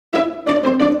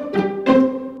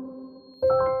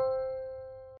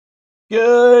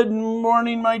Good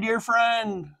morning, my dear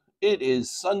friend. It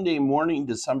is Sunday morning,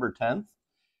 December 10th,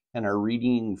 and our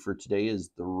reading for today is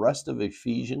the rest of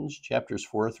Ephesians, chapters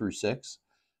 4 through 6.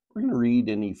 We're going to read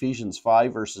in Ephesians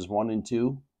 5, verses 1 and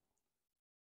 2,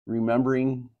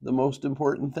 remembering the most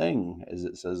important thing, as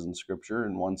it says in Scripture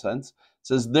in one sense. It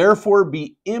says, "Therefore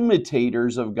be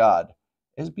imitators of God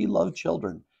as beloved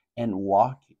children, and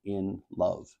walk in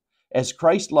love, as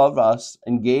Christ loved us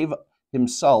and gave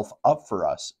himself up for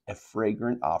us, a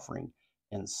fragrant offering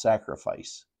and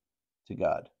sacrifice to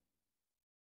God."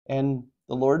 And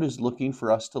the Lord is looking for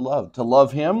us to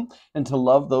love him and to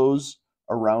love those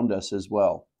around us as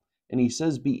well. And he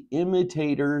says, be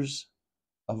imitators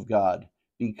of God.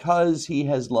 Because he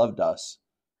has loved us,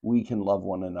 we can love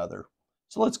one another.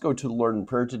 So let's go to the Lord in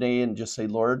prayer today and just say,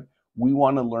 Lord, we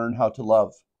want to learn how to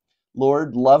love.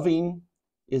 Lord, loving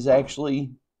is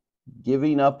actually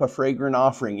giving up a fragrant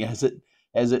offering, as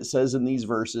it says in these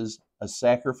verses, a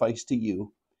sacrifice to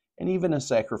you, and even a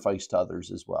sacrifice to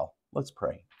others as well. Let's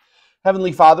pray.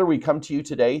 Heavenly Father, we come to you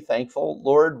today thankful.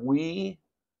 Lord, we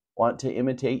want to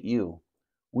imitate you.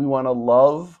 We want to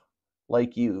love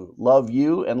like you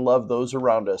and love those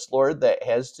around us. Lord, that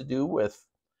has to do with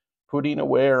putting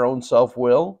away our own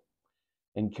self-will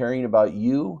and caring about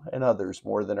you and others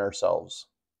more than ourselves.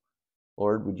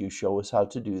 Lord, would you show us how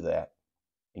to do that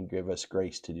and give us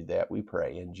grace to do that, we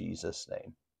pray in Jesus'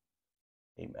 name.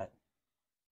 Amen.